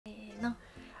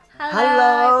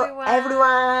Hello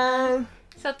everyone!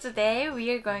 So today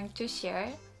we are going to share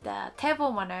the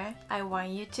table manner I want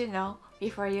you to know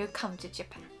before you come to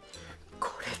Japan.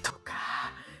 これとか、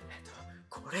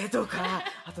これとか、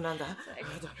あとなんだ、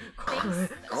これ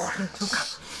とか。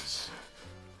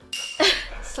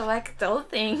So like those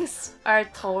things are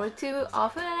told too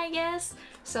often, I guess.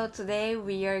 So today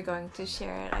we are going to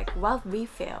share like what we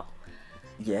feel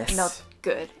Yes. not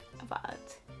good about,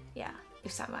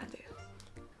 if someone do.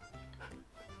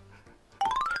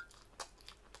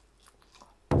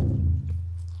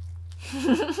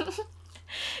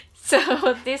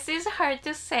 So this is hard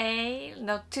to say,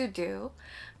 not to do.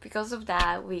 Because of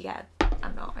that, we get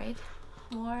annoyed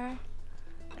more.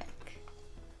 Like,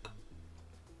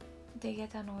 they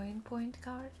get annoying point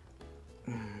card.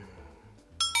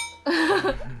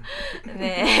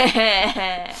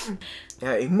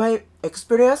 Yeah, in my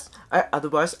experience, I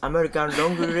advise American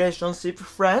long relationship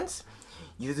friends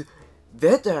you'd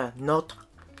better not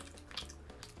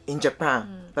in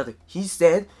Japan. But he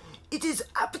said, it is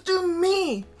up to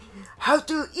me how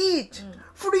to eat.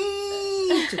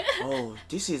 Free. Oh,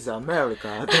 this is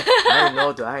America. I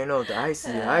know. I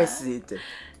see it.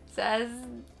 So is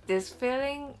this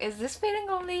feeling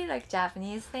only like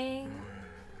Japanese thing?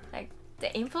 Like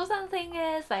the important thing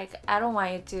is like I don't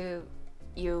want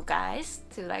you guys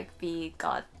to like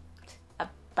got a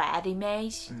bad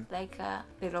image like a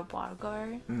little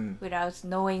burger without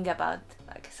knowing about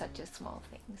like such a small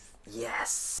things.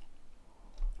 Yes.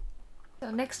 So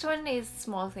next one is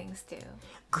small things too.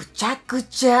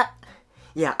 Gucha.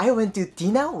 Yeah, I went to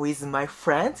dinner with my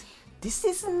friend. This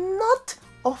is not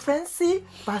offensive,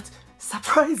 but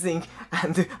surprising,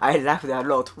 and I laughed a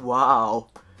lot. Wow,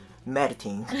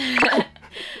 melting.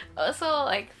 Also,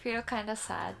 like feel kind of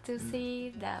sad to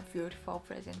see the beautiful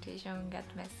presentation get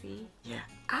messy. Yeah,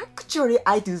 actually,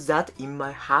 I do that in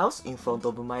my house in front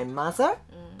of my mother,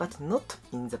 but not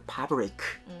in the public.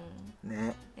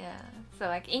 네. Yeah, so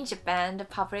like in Japan, the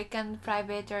public and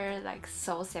private are like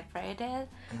so separated,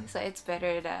 so it's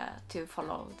better to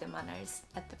follow the manners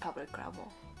at the public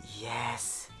level.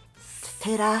 Yes.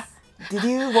 Taylor, did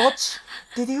you watch?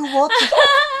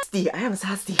 Thirsty, I am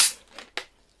thirsty.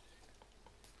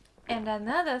 And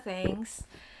another things.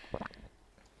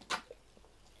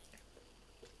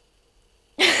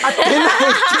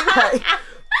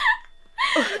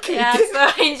 Okay, yeah,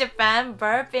 so in Japan,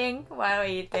 burping while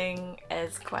eating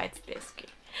is quite risky.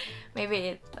 Maybe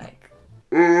it's like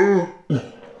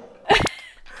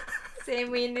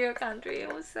same in your country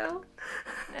also.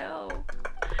 No.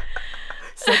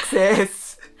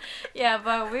 Success. Yeah,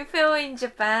 but we feel in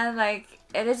Japan like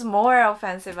it is more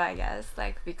offensive, I guess,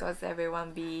 like because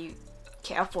everyone be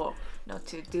careful not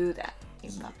to do that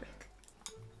in public.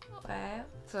 Well,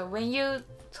 so when you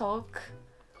talk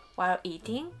while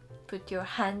eating, put your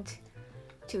hand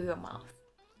to your mouth.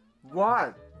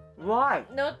 Why?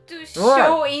 Not to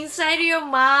show inside your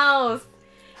mouth,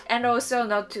 and also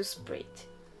not to spit.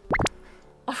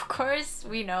 Of course,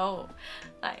 we know,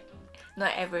 like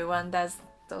not everyone does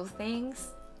those things,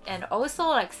 and also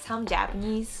like some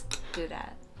Japanese do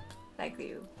that, like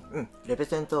you.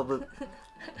 Represent of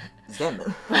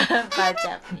them. Bad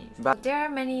Japanese. But there are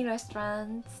many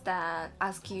restaurants that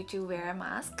ask you to wear a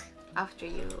mask after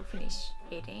you finish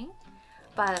eating,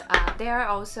 but there are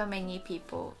also many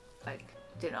people like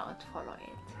do not follow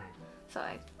it. So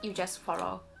like you just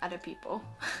follow other people.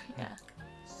 Yeah.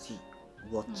 See,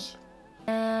 watch.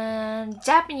 And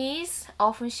Japanese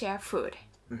often share food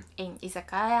in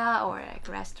izakaya or like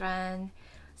restaurant.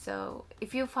 So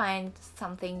if you find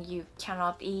something you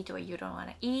cannot eat or you don't want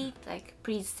to eat, like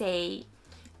please say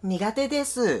苦手で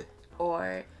す。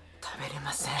 or 食べれ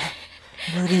ません。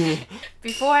無理。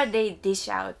 before they dish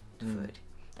out food.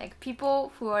 Like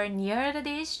people who are near the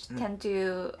dish tend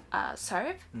to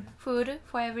serve food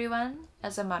for everyone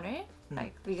as a manner,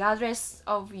 like regardless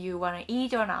of you want to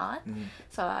eat or not.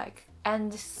 So like,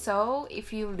 and so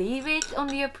if you leave it on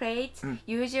your plate,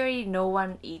 usually no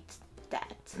one eats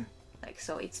that. Like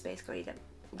so, it's basically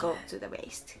go to the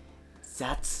waste.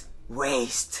 That's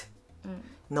waste.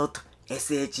 Not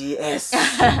SHS.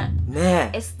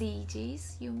 ねえ。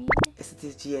 SDGs, you mean?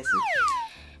 SDGs.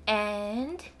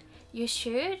 And you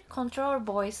should control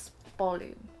voice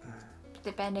volume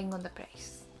depending on the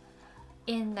place.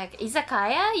 In like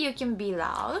izakaya, you can be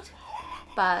loud,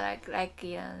 but like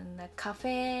in a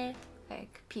cafe,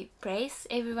 like place,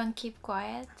 everyone keep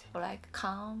quiet or like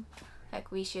calm.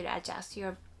 Like we should adjust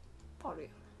your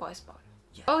volume, voice volume.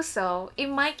 Yeah. Also,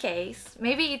 in my case,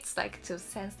 maybe it's like too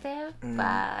sensitive,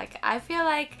 but like I feel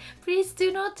like please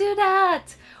do not do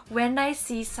that. When I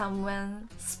see someone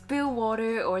spill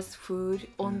water or food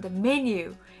on the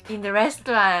menu in the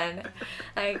restaurant,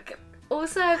 like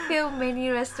also I feel many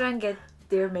restaurants get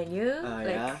their menu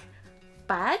like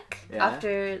back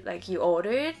after like you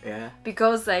ordered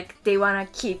because like they wanna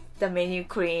keep the menu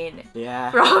clean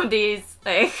from this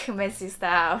like messy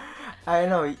stuff. I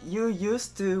know you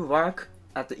used to work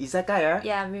at the izakaya.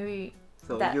 Yeah, maybe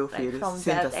So that, you like, feel from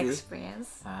sympathy. that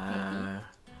experience.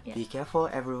 Maybe. Be careful,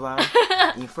 everyone.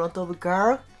 In front of a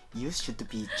girl, you should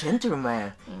be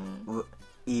gentleman.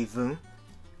 Even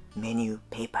menu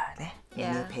paper, ne?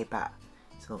 Menu paper.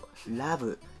 So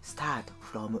love start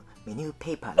from menu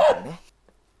paper だからね。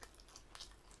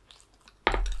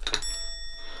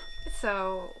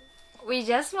So we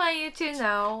just want you to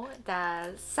know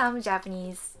that some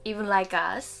Japanese, even like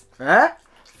us,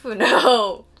 who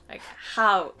know like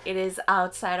how it is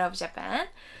outside of Japan,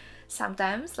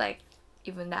 sometimes like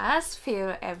even us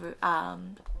feel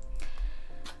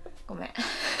ごめん。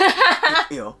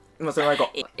いいよ。今そのまま行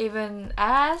こう。Even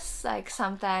us like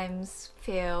sometimes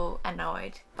feel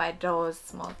annoyed by those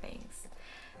small things.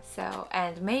 So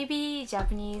and maybe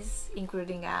Japanese,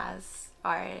 including us,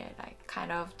 are like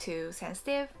kind of too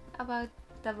sensitive about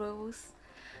the rules.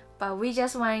 But we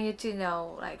just want you to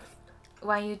know, like,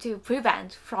 want you to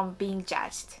prevent from being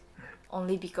judged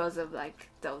only because of like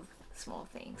those small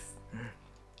things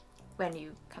when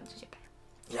you come to Japan.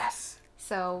 Yes.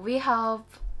 So we hope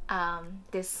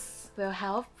this will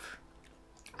help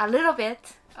a little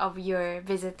bit of your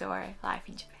visit or life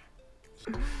in Japan.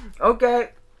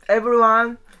 Okay,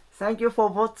 everyone, thank you for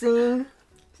watching.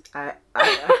 I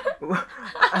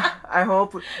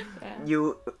hope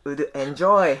you would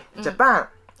enjoy Japan.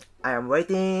 I am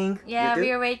waiting. Yeah,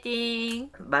 we are waiting.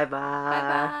 Bye bye. Bye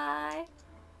bye.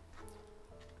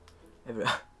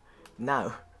 Everyone,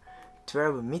 now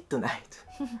 12 midnight.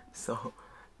 So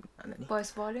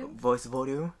voice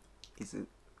volume is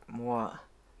more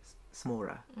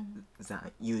smaller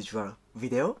than usual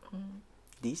video.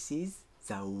 This is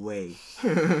the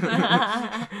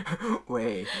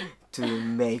way to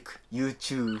make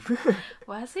YouTube.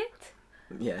 Was it?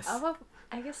 Yes.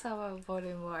 I guess our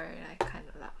volume were like kind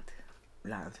of loud.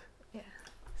 Loud. Yeah.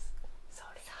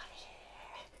 Sorry.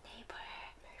 Neighbor.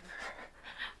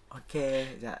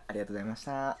 Okay. じゃあありがとうございまし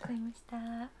た。ありがとうござい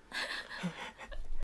ました。